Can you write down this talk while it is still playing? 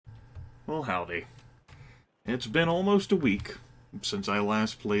Well, howdy. It's been almost a week since I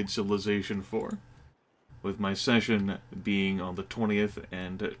last played Civilization 4, with my session being on the 20th,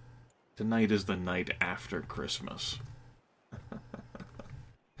 and tonight is the night after Christmas.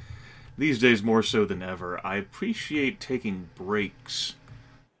 These days, more so than ever, I appreciate taking breaks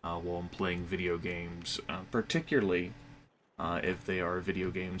while I'm playing video games, particularly if they are video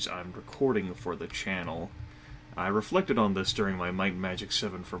games I'm recording for the channel. I reflected on this during my Might and Magic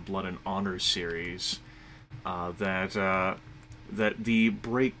 7 for Blood and Honor series, that the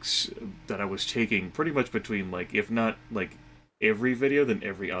breaks that I was taking, pretty much between, like, if not, like, every video, then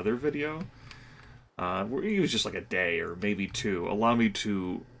every other video, it was just like a day or maybe two, allow me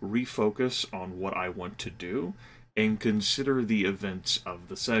to refocus on what I want to do and consider the events of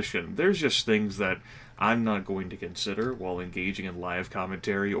the session. There's just things that I'm not going to consider while engaging in live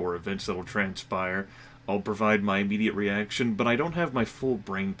commentary or events that'll transpire. I'll provide my immediate reaction, but I don't have my full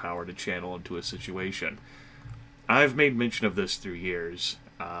brain power to channel into a situation. I've made mention of this through years.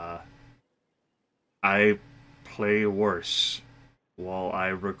 I play worse while I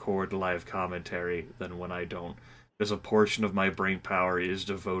record live commentary than when I don't, because a portion of my brain power is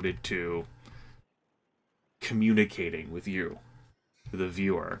devoted to communicating with you, the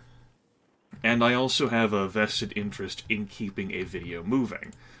viewer. And I also have a vested interest in keeping a video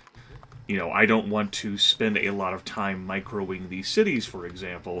moving. You know, I don't want to spend a lot of time microing these cities, for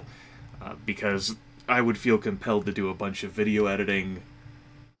example, because I would feel compelled to do a bunch of video editing,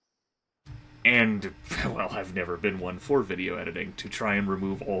 and, well, I've never been one for video editing, to try and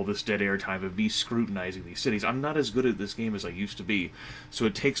remove all this dead air time of me scrutinizing these cities. I'm not as good at this game as I used to be, so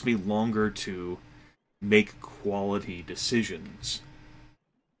it takes me longer to make quality decisions.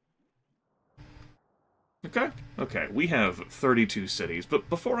 Okay, we have 32 cities, but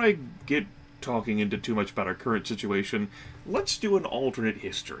before I get talking into too much about our current situation, let's do an alternate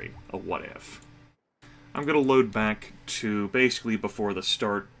history, a what-if. I'm going to load back to basically before the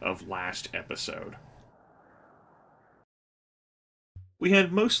start of last episode. We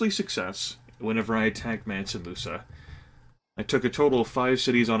had mostly success whenever I attacked Mansa Musa. I took a total of 5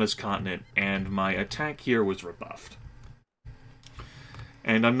 cities on his continent, and my attack here was rebuffed.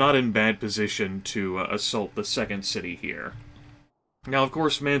 And I'm not in bad position to assault the second city here. Now, of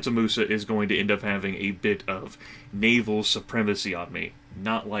course, Mansa Musa is going to end up having a bit of naval supremacy on me.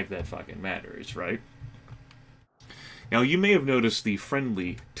 Not like that fucking matters, right? Now, you may have noticed the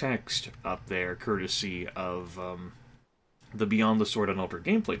friendly text up there, courtesy of the Beyond the Sword Unaltered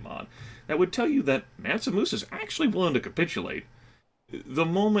gameplay mod, that would tell you that Mansa Musa is actually willing to capitulate the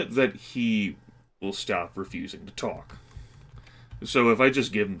moment that he will stop refusing to talk. So if I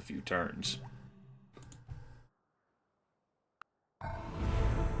just give him a few turns.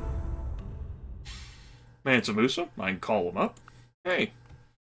 Mansa Musa, I can call him up. Hey,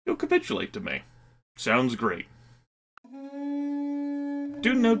 he'll capitulate to me. Sounds great.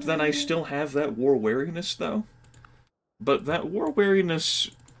 Do note that I still have that war wariness, though. But that war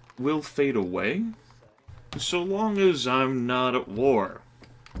wariness will fade away, so long as I'm not at war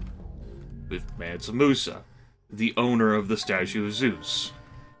with Mansa Musa, the owner of the statue of Zeus,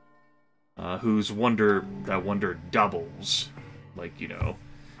 whose wonder doubles, like, you know,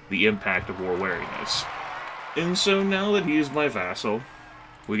 the impact of war wariness. And so now that he is my vassal,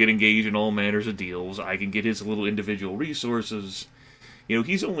 we can engage in all manners of deals. I can get his little individual resources. You know,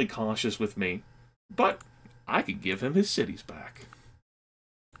 he's only cautious with me, but I could give him his cities back.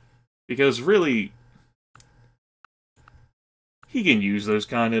 Because really, he can use those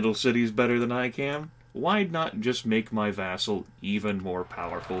continental cities better than I can. Why not just make my vassal even more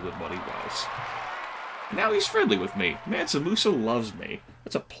powerful than what he was? Now he's friendly with me. Mansa Musa loves me.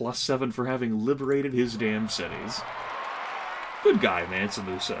 That's a +7 for having liberated his damn cities. Good guy, Mansa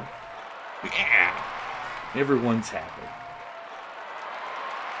Musa. Yeah! Everyone's happy.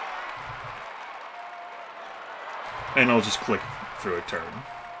 And I'll just click through a turn.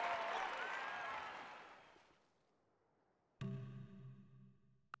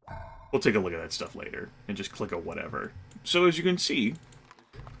 We'll take a look at that stuff later, and just click a whatever. So as you can see,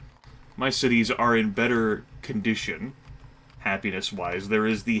 my cities are in better condition, happiness-wise. There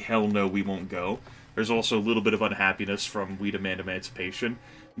is the hell no, we won't go. There's also a little bit of unhappiness from we demand emancipation.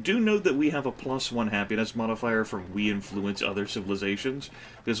 Do note that we have a +1 happiness modifier from we influence other civilizations,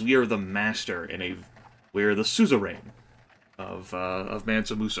 because we are the master in we're the suzerain of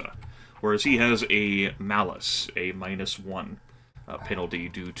Mansa Musa, whereas he has a malice, a -1. Penalty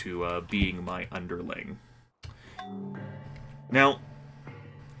due to being my underling. Now,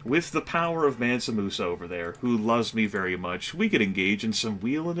 with the power of Mansa Musa over there, who loves me very much, we could engage in some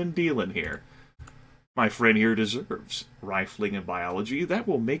wheeling and dealing here. My friend here deserves rifling and biology. That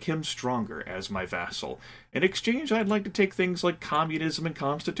will make him stronger as my vassal. In exchange, I'd like to take things like communism and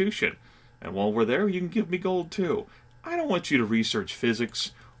constitution. And while we're there, you can give me gold too. I don't want you to research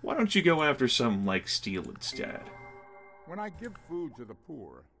physics. Why don't you go after something like steel instead? When I give food to the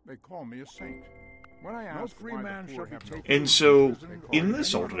poor, they call me a saint. When I ask free man shall be taken. And so, in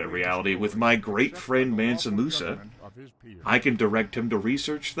this alternate reality, with my great friend Mansa Musa, I can direct him to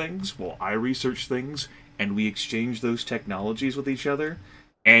research things while I research things, and we exchange those technologies with each other,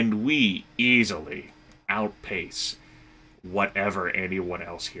 and we easily outpace whatever anyone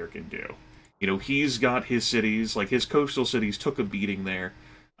else here can do. You know, he's got his cities, like his coastal cities took a beating there.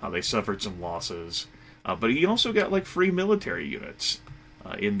 They suffered some losses. But he also got, like, free military units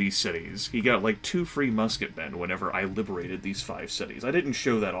in these cities. He got, like, 2 free musketmen whenever I liberated these 5 cities. I didn't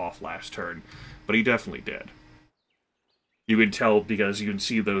show that off last turn, but he definitely did. You can tell because you can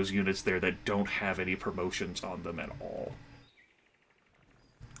see those units there that don't have any promotions on them at all.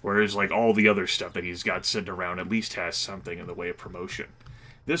 Whereas, like, all the other stuff that he's got sitting around at least has something in the way of promotion.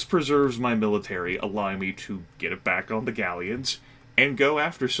 This preserves my military, allowing me to get it back on the galleons and go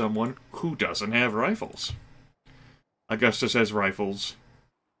after someone who doesn't have rifles. Augustus has rifles.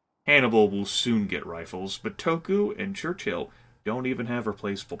 Hannibal will soon get rifles, but Toku and Churchill don't even have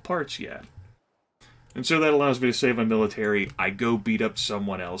replaceable parts yet. And so that allows me to save my military. I go beat up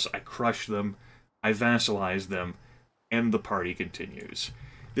someone else, I crush them, I vassalize them, and the party continues.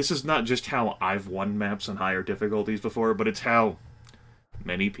 This is not just how I've won maps on higher difficulties before, but it's how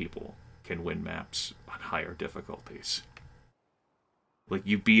many people can win maps on higher difficulties. Like,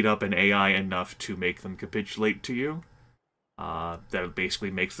 you beat up an AI enough to make them capitulate to you. That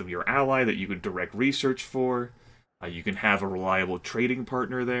basically makes them your ally that you can direct research for. You can have a reliable trading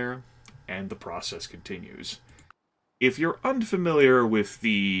partner there, and the process continues. If you're unfamiliar with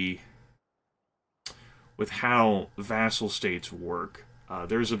how vassal states work,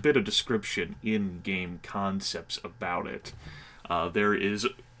 there's a bit of description in-game concepts about it. There is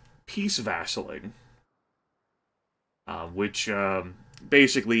peace vassaling, which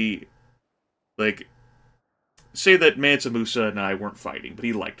basically, like, say that Mansa Musa and I weren't fighting, but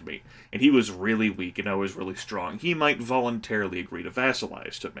he liked me, and he was really weak and I was really strong. He might voluntarily agree to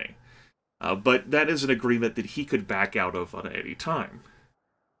vassalize to me. But that is an agreement that he could back out of at any time.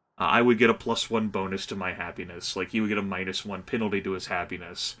 I would get a +1 bonus to my happiness, like he would get a -1 penalty to his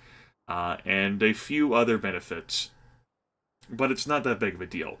happiness, and a few other benefits. But it's not that big of a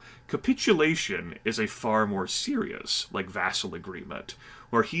deal. Capitulation is a far more serious, like, vassal agreement,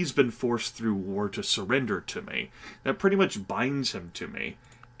 where he's been forced through war to surrender to me. That pretty much binds him to me,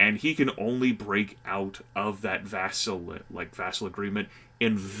 and he can only break out of that vassal agreement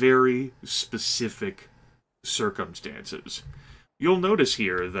in very specific circumstances. You'll notice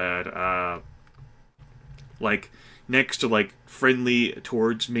here that, like, next to, like, friendly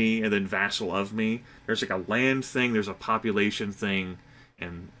towards me and then vassal of me, there's, like, a land thing, there's a population thing,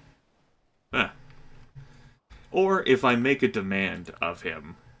 and... Or, if I make a demand of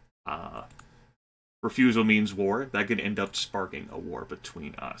him, refusal means war, that could end up sparking a war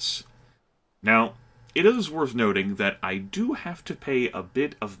between us. Now, it is worth noting that I do have to pay a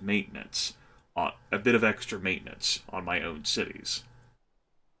bit of maintenance, a bit of extra maintenance on my own cities.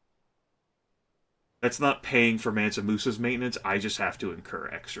 That's not paying for Mansa Musa's maintenance, I just have to incur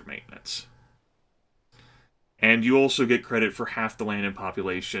extra maintenance. And you also get credit for half the land and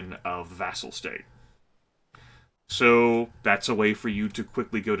population of the vassal state. So that's a way for you to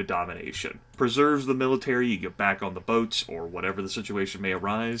quickly go to domination. Preserves the military, you get back on the boats, or whatever the situation may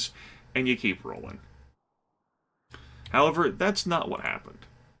arise, and you keep rolling. However, that's not what happened.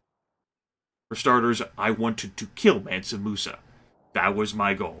 For starters, I wanted to kill Mansa Musa. That was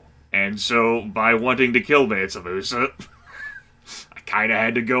my goal. And so, by wanting to kill Mansa Musa, I kinda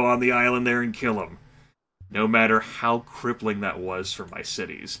had to go on the island there and kill him. No matter how crippling that was for my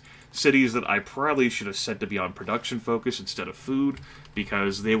cities. Cities that I probably should have set to be on production focus instead of food,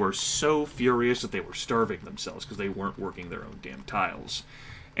 because they were so furious that they were starving themselves because they weren't working their own damn tiles.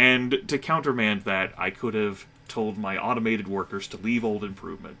 And to countermand that, I could have told my automated workers to leave old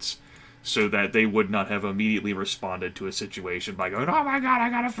improvements, so that they would not have immediately responded to a situation by going, "Oh my god, I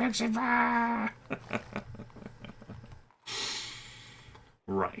gotta fix it!"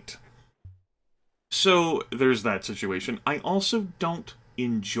 Right. So, there's that situation. I also don't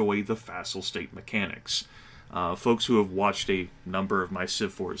enjoy the vassal state mechanics. Folks who have watched a number of my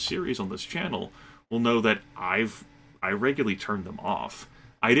Civ4 series on this channel will know that I regularly turn them off.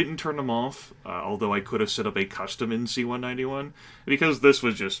 I didn't turn them off, although I could have set up a custom NC191, because this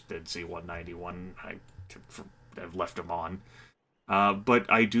was just NC191. I've left them on. but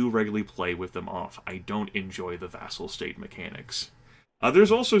I do regularly play with them off. I don't enjoy the vassal state mechanics.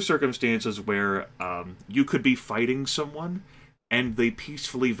 There's also circumstances where you could be fighting someone, and they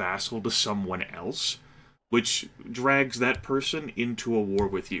peacefully vassal to someone else, which drags that person into a war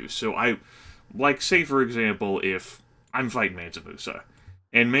with you. So like, say for example, if I'm fighting Mansa Musa,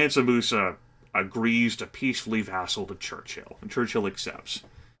 and Mansa Musa agrees to peacefully vassal to Churchill, and Churchill accepts.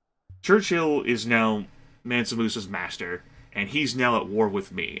 Churchill is now Mansa Musa's master, and he's now at war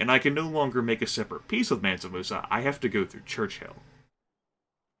with me, and I can no longer make a separate peace with Mansa Musa. I have to go through Churchill.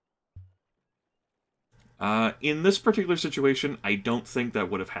 In this particular situation, I don't think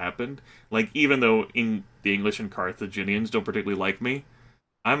that would have happened. Like, even though the English and Carthaginians don't particularly like me,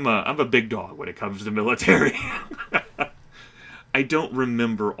 I'm a big dog when it comes to the military. I don't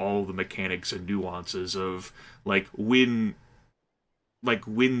remember all the mechanics and nuances of, like, when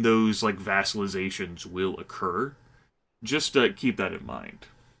those, like, vassalizations will occur. Just keep that in mind.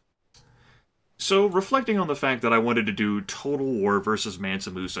 So, reflecting on the fact that I wanted to do Total War versus Mansa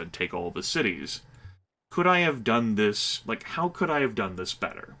Musa and take all the cities, could I have done this, like, how could I have done this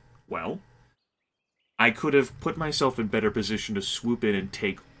better? Well, I could have put myself in better position to swoop in and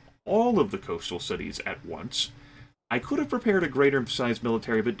take all of the coastal cities at once. I could have prepared a greater-sized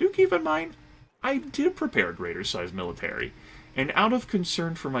military, but do keep in mind, I did prepare a greater-sized military. And out of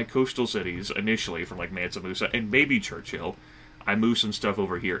concern for my coastal cities, initially, from, like, Mansa Musa and maybe Churchill, I moved some stuff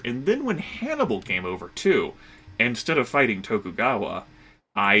over here. And then when Hannibal came over, too, instead of fighting Tokugawa,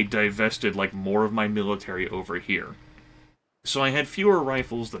 I divested, like, more of my military over here. So I had fewer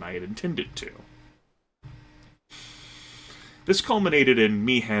rifles than I had intended to. This culminated in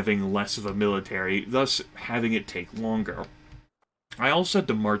me having less of a military, thus having it take longer. I also had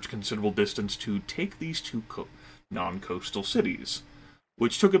to march considerable distance to take these two non-coastal cities,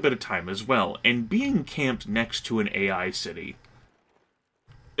 which took a bit of time as well, and being camped next to an AI city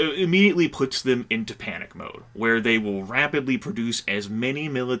immediately puts them into panic mode, where they will rapidly produce as many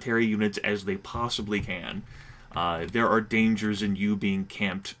military units as they possibly can. There are dangers in you being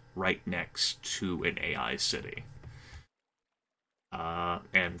camped right next to an AI city.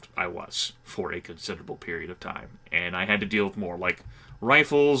 And I was, for a considerable period of time. And I had to deal with more, like,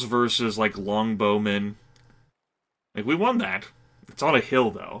 rifles versus, like, longbowmen. Like, we won that. It's on a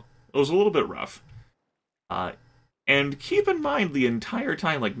hill, though. It was a little bit rough. And keep in mind the entire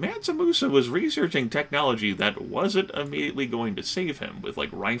time, like, Mansa Musa was researching technology that wasn't immediately going to save him with, like,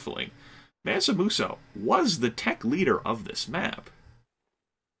 rifling. Mansa Musa was the tech leader of this map.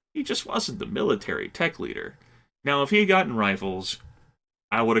 He just wasn't the military tech leader. Now, if he had gotten rifles,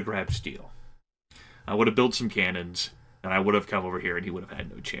 I would have grabbed steel. I would have built some cannons, and I would have come over here, and he would have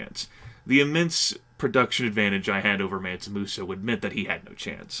had no chance. The immense production advantage I had over Mansa Musa would mean that he had no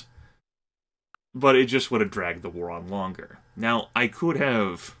chance. But it just would have dragged the war on longer. Now, I could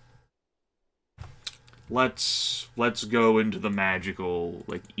have... Let's go into the magical,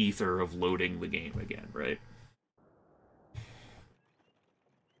 like, ether of loading the game again, right?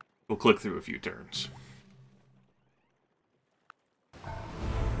 We'll click through a few turns.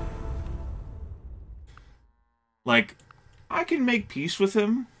 Like, I can make peace with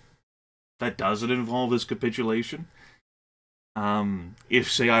him. That doesn't involve his capitulation.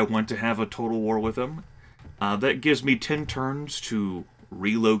 If, say, I want to have a total war with him, that gives me 10 turns to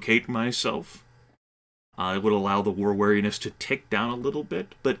relocate myself. It would allow the war wariness to tick down a little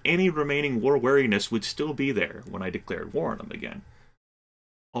bit, but any remaining war wariness would still be there when I declared war on him again.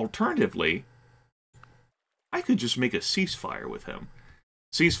 Alternatively, I could just make a ceasefire with him.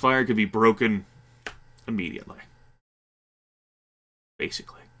 Ceasefire could be broken immediately.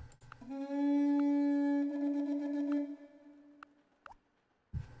 Basically.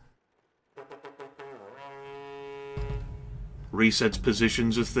 Resets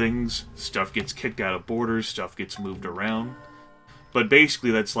positions of things, stuff gets kicked out of borders, stuff gets moved around. But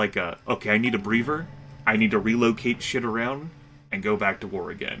basically that's like a, okay, I need a breather, I need to relocate shit around, and go back to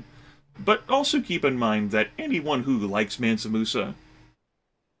war again. But also keep in mind that anyone who likes Mansa Musa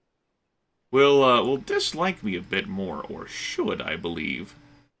will dislike me a bit more, or should, I believe.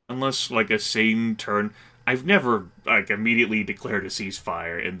 Unless, like, a sane turn... I've never, like, immediately declared a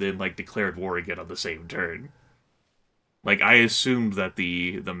ceasefire and then, like, declared war again on the same turn. Like, I assumed that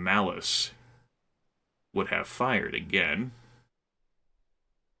the malice would have fired again.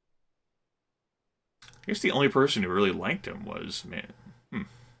 I guess the only person who really liked him was, man...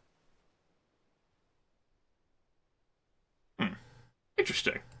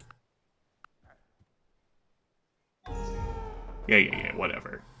 Interesting. Yeah,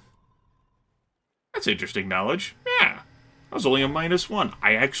 whatever. That's interesting knowledge. Yeah, I was only a -1.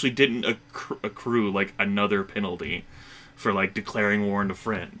 I actually didn't accrue, like, another penalty. for, like, declaring war on a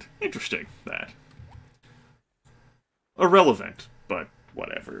friend. Interesting, that. Irrelevant, but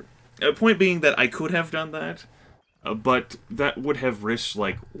whatever. Point being that I could have done that, but that would have risked,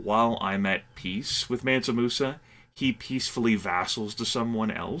 like, while I'm at peace with Mansa Musa, he peacefully vassals to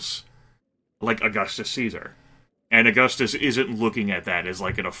someone else, like Augustus Caesar. And Augustus isn't looking at that as,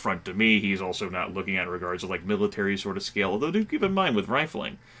 like, an affront to me. He's also not looking at it in regards to, like, military sort of scale. Although, do keep in mind, with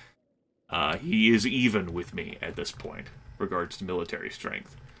rifling, he is even with me at this point, regards to military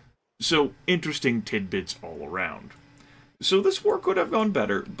strength. So, interesting tidbits all around. So this war could have gone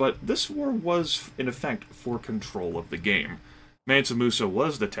better, but this war was, in effect, for control of the game. Mansa Musa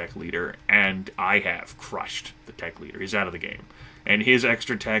was the tech leader, and I have crushed the tech leader. He's out of the game. And his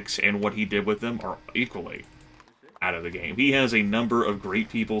extra techs and what he did with them are equally out of the game. He has a number of great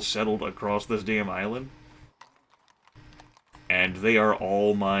people settled across this damn island, and they are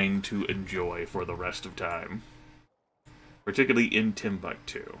all mine to enjoy for the rest of time. Particularly in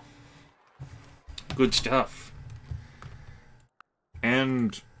Timbuktu. Good stuff.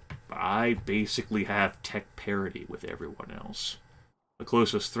 And I basically have tech parity with everyone else. The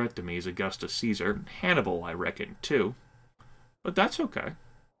closest threat to me is Augustus Caesar. Hannibal, I reckon, too. But that's okay.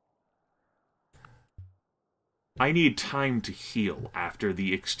 I need time to heal after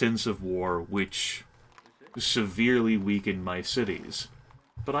the extensive war which severely weakened my cities.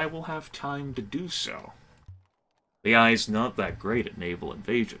 But I will have time to do so. The AI's not that great at naval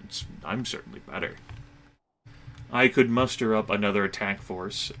invasions. I'm certainly better. I could muster up another attack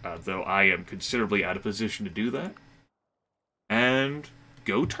force, though I am considerably out of position to do that. And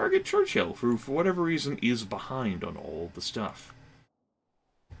go target Churchill, who, for whatever reason, is behind on all the stuff.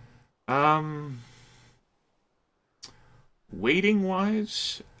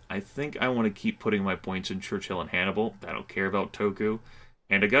 Weighting-wise, I think I want to keep putting my points in Churchill and Hannibal. I don't care about Toku.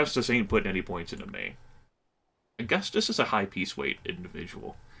 And Augustus ain't putting any points into me. Augustus is a high peace weight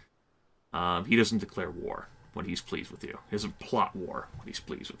individual. He doesn't declare war when he's pleased with you. He doesn't plot war when he's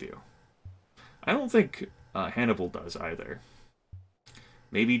pleased with you. I don't think Hannibal does either.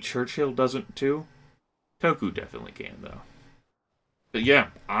 Maybe Churchill doesn't too? Toku definitely can, though. But yeah,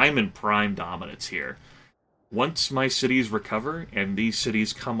 I'm in prime dominance here. Once my cities recover, and these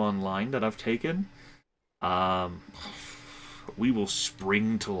cities come online that I've taken, we will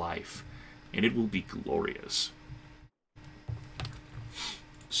spring to life, and it will be glorious.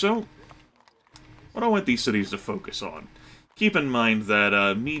 So, what I want these cities to focus on. Keep in mind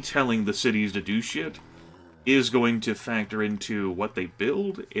that me telling the cities to do shit is going to factor into what they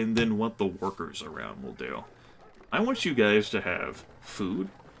build, and then what the workers around will do. I want you guys to have food.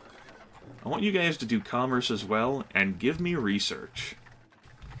 I want you guys to do commerce as well, and give me research.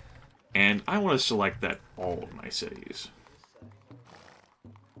 And I want to select that all of my cities.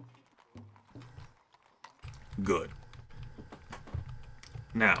 Good.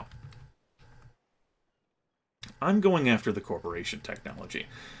 Now, I'm going after the corporation technology.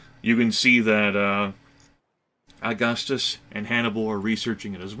 You can see that Augustus and Hannibal are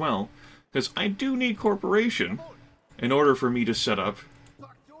researching it as well, because I do need corporation in order for me to set up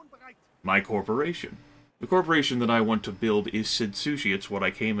my corporation. The corporation that I want to build is Sid Sushi. It's what I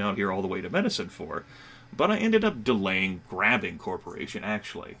came out here all the way to Medicine for, but I ended up delaying grabbing corporation,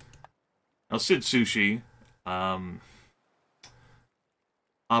 actually. Now, Sid Sushi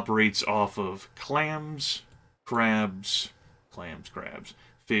operates off of clams, crabs,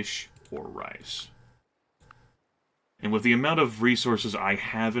 fish, or rice. And with the amount of resources I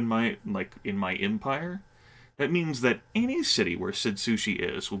have in my empire, that means that any city where Sid Sushi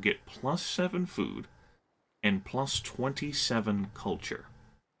is will get +7 food and +27 culture.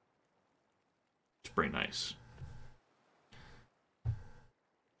 It's pretty nice.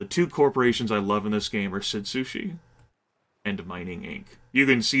 The two corporations I love in this game are Sid Sushi and Mining Inc. You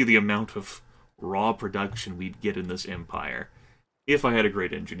can see the amount of raw production we'd get in this empire if I had a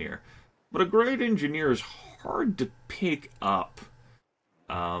great engineer. But a great engineer is hard to pick up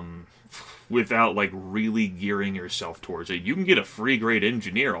without, like, really gearing yourself towards it. You can get a free great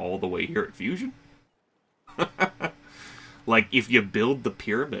engineer all the way here at Fusion. Like, if you build the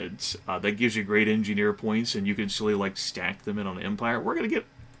pyramids, that gives you great engineer points, and you can still, like, stack them in on Empire. We're gonna get,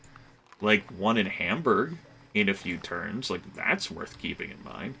 like, one in Hamburg in a few turns. Like, that's worth keeping in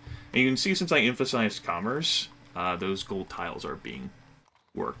mind. And you can see, since I emphasized commerce, those gold tiles are being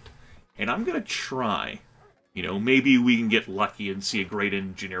worked. And I'm gonna try, you know, maybe we can get lucky and see a great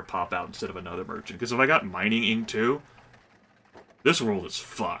engineer pop out instead of another merchant. Because if I got Mining Inc. too, this world is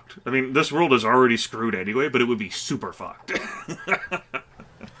fucked. I mean, this world is already screwed anyway, but it would be super fucked.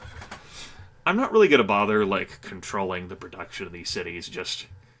 I'm not really gonna bother, like, controlling the production of these cities, just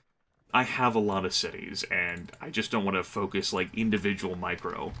I have a lot of cities, and I just don't want to focus, like, individual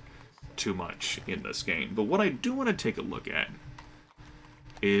micro too much in this game. But what I do want to take a look at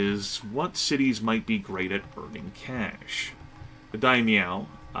is what cities might be great at earning cash. The Daimiao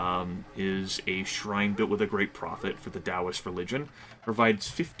is a shrine built with a great profit for the Taoist religion, provides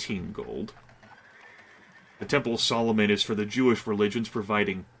 15 gold. The Temple of Solomon is for the Jewish religions,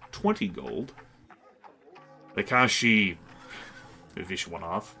 providing 20 gold. The Kashi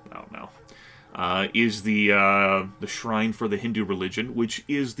Vishwanath, I don't know, is the shrine for the Hindu religion, which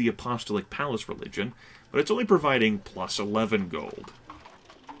is the Apostolic Palace religion, but it's only providing plus 11 gold.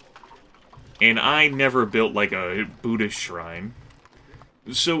 And I never built, like, a Buddhist shrine.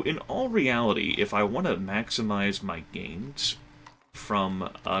 So, in all reality, if I want to maximize my gains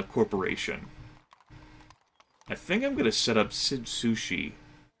from a corporation, I think I'm going to set up Civ Sushi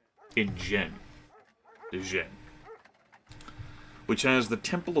in Gen. Which has the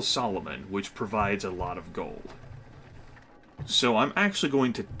Temple of Solomon, which provides a lot of gold. So I'm actually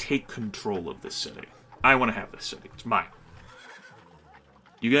going to take control of this city. I want to have this city. It's mine.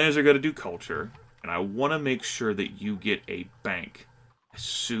 You guys are going to do culture, and I want to make sure that you get a bank as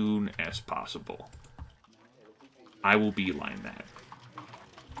soon as possible. I will beeline that.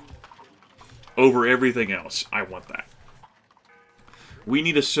 Over everything else, I want that. We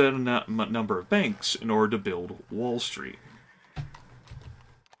need a certain number of banks in order to build Wall Street.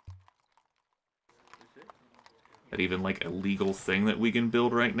 That even, like, a legal thing that we can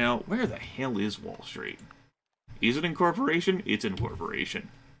build right now? Where the hell is Wall Street? Is it in Corporation? It's in Corporation.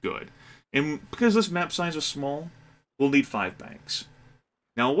 Good. And because this map size is small, we'll need 5 banks.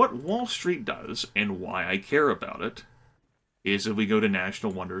 Now, what Wall Street does, and why I care about it, is if we go to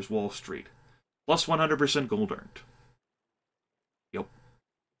National Wonders Wall Street. Plus 100% gold earned. Yep.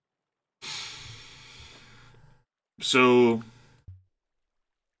 So,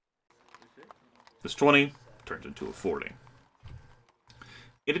 this 20 turns into a 40.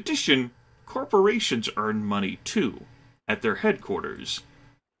 In addition, corporations earn money too, at their headquarters,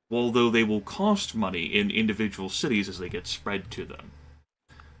 although they will cost money in individual cities as they get spread to them.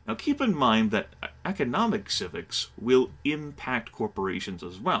 Now keep in mind that economic civics will impact corporations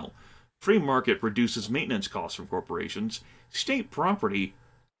as well. Free market reduces maintenance costs from corporations. State property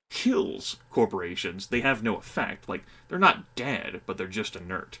kills corporations. They have no effect. Like, they're not dead, but they're just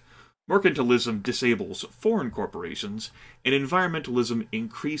inert. Mercantilism disables foreign corporations, and environmentalism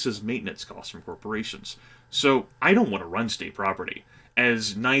increases maintenance costs from corporations. So, I don't want to run state property.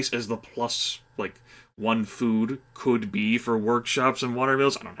 As nice as the plus, like, 1 food could be for workshops and water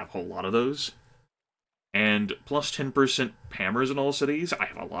mills, I don't have a whole lot of those. And plus 10% hammers in all cities, I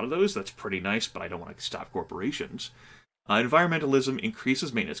have a lot of those. That's pretty nice, but I don't want to stop corporations. Environmentalism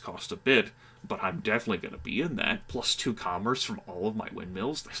increases maintenance costs a bit, but I'm definitely going to be in that. Plus 2 commerce from all of my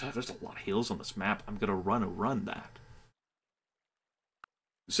windmills. There's a lot of hills on this map. I'm going to run that.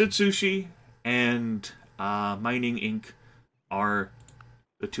 Civ Sushi and Mining Inc. are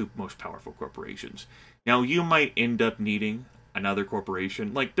the 2 most powerful corporations. Now, you might end up needing another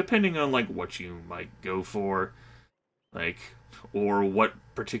corporation, like, depending on, like, what you might go for, like, or what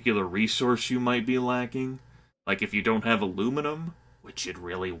particular resource you might be lacking. Like, if you don't have aluminum, which you'd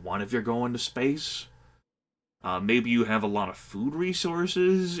really want if you're going to space, maybe you have a lot of food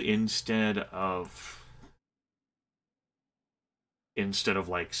resources instead of,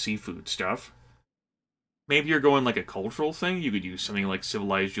 like, seafood stuff. Maybe you're going, like, a cultural thing. You could use something like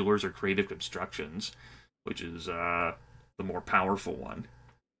Civilized Jewelers or Creative Constructions, which is, the more powerful one.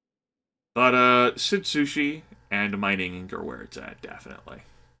 But, Civ Sushi and Mining Inc. are where it's at, definitely.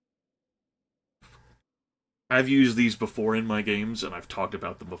 I've used these before in my games, and I've talked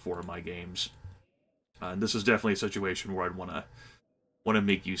about them before in my games. And this is definitely a situation where I'd want to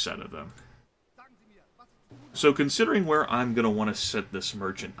make use out of them. So, considering where I'm going to want to set this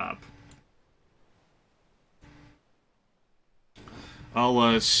merchant up,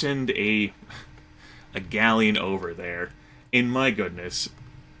 I'll send a galleon over there. And my goodness,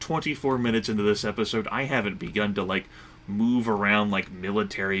 24 minutes into this episode, I haven't begun to, like, move around, like,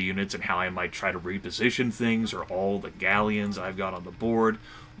 military units and how I might try to reposition things, or all the galleons I've got on the board,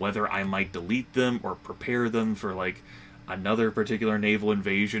 whether I might delete them or prepare them for, like, another particular naval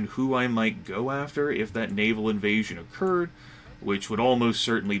invasion, who I might go after if that naval invasion occurred, which would almost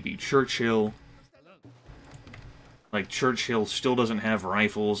certainly be Churchill. Like, Churchill still doesn't have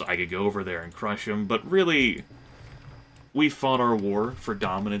rifles, I could go over there and crush him, but really, we fought our war for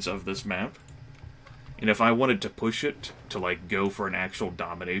dominance of this map. And if I wanted to push it to, like, go for an actual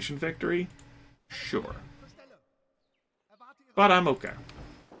domination victory, sure. But I'm okay.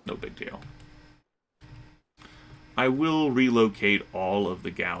 No big deal. I will relocate all of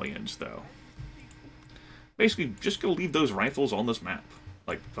the galleons, though. Basically, just gonna leave those rifles on this map.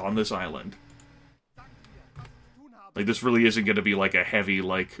 Like, on this island. Like, this really isn't gonna be, like, a heavy,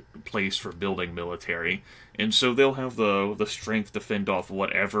 like, place for building military. And so they'll have the strength to fend off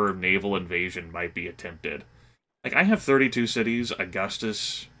whatever naval invasion might be attempted. Like, I have 32 cities,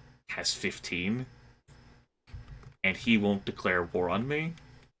 Augustus has 15. And he won't declare war on me.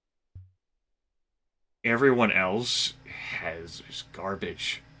 Everyone else has just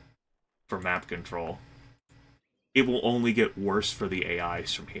garbage for map control. It will only get worse for the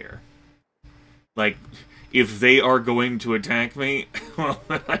AIs from here. Like, if they are going to attack me, well,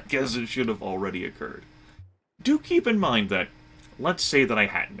 I guess it should have already occurred. Do keep in mind that, let's say that I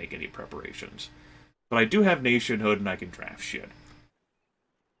hadn't made any preparations, but I do have nationhood and I can draft shit.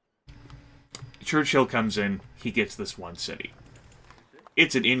 Churchill comes in, he gets this one city.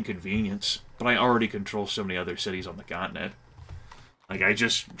 It's an inconvenience, but I already control so many other cities on the continent. Like, I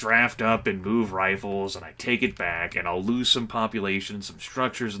just draft up and move rifles, and I take it back, and I'll lose some population, some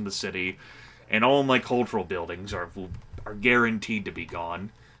structures in the city, and all my cultural buildings are guaranteed to be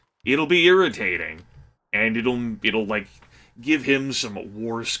gone. It'll be irritating, and it'll like, give him some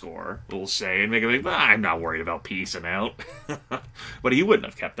war score, we'll say, and make him like, I'm not worried about peacing out. But he wouldn't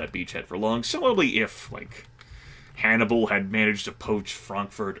have kept that beachhead for long. Similarly, if, like, Hannibal had managed to poach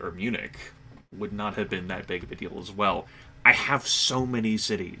Frankfurt or Munich, would not have been that big of a deal as well. I have so many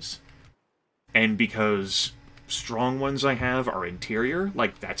cities. And because strong ones I have are interior,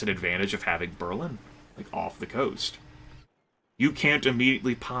 like, that's an advantage of having Berlin, like, off the coast. You can't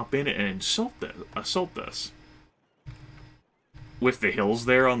immediately pop in and assault this. With the hills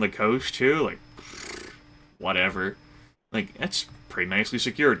there on the coast, too, like, whatever. Like, that's pretty nicely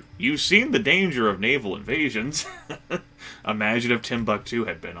secured. You've seen the danger of naval invasions. Imagine if Timbuktu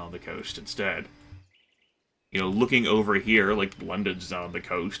had been on the coast instead. You know, looking over here, like, London's not on the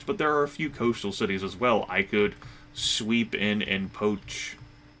coast, but there are a few coastal cities as well. I could sweep in and poach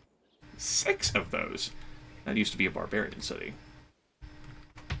 6 of those. That used to be a barbarian city.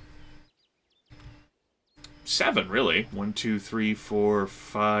 7, really. 1, 2, 3, 4,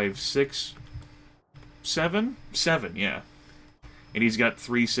 5, 6, 7? 7, yeah. And he's got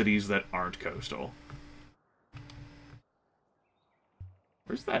 3 cities that aren't coastal.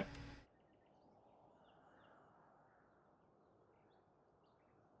 Where's that?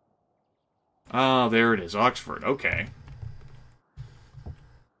 Ah, there it is. Oxford. Okay. I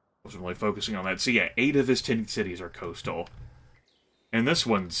wasn't really focusing on that. So yeah, 8 of his 10 cities are coastal. And this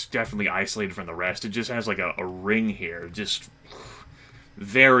one's definitely isolated from the rest. It just has like a ring here. Just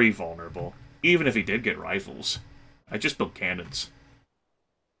very vulnerable. Even if he did get rifles. I just built cannons.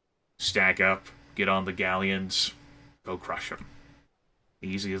 Stack up, get on the galleons, go crush them.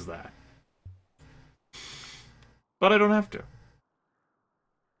 Easy as that. But I don't have to.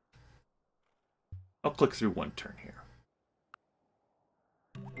 I'll click through one turn here.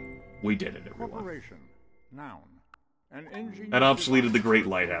 We did it, everyone. Corporation, noun. An engineer That obsoleted the Great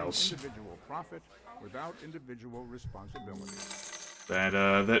Lighthouse. Individual profit without individual responsibility.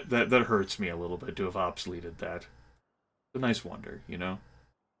 That hurts me a little bit to have obsoleted that. It's a nice wonder, you know?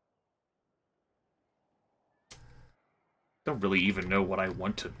 Don't really even know what I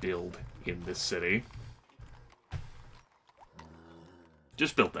want to build in this city.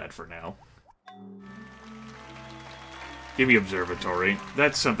 Just built that for now. Give me observatory.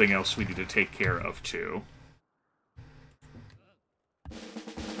 That's something else we need to take care of, too.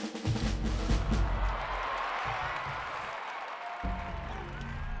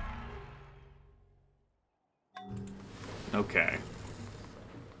 Okay.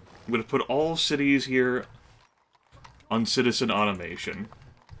 I'm going to put all cities here on citizen automation.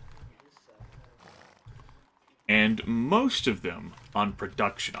 And most of them on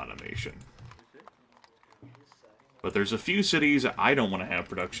production automation. But there's a few cities I don't want to have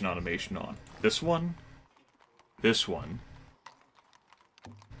production automation on. This one. This one.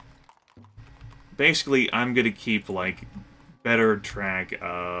 Basically, I'm going to keep, like, better track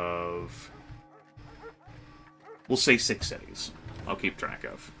of... We'll say 6 cities. I'll keep track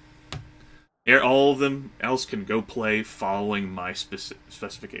of. All of them else can go play following my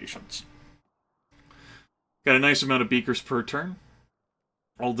specifications. Got a nice amount of beakers per turn.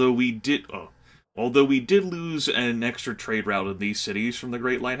 Although we did lose an extra trade route in these cities from the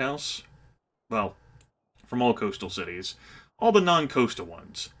Great Lighthouse. Well, from all coastal cities. All the non-coastal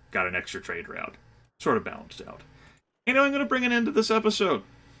ones got an extra trade route. Sort of balanced out. And I'm going to bring an end to this episode.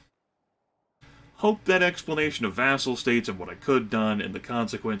 Hope that explanation of vassal states and what I could have done and the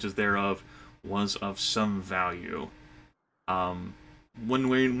consequences thereof was of some value. when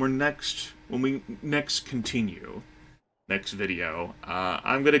we next continue, next video,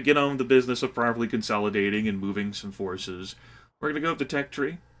 I'm going to get on the business of properly consolidating and moving some forces. We're going to go up the tech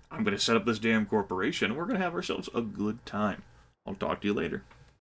tree. I'm going to set up this damn corporation, and we're going to have ourselves a good time. I'll talk to you later.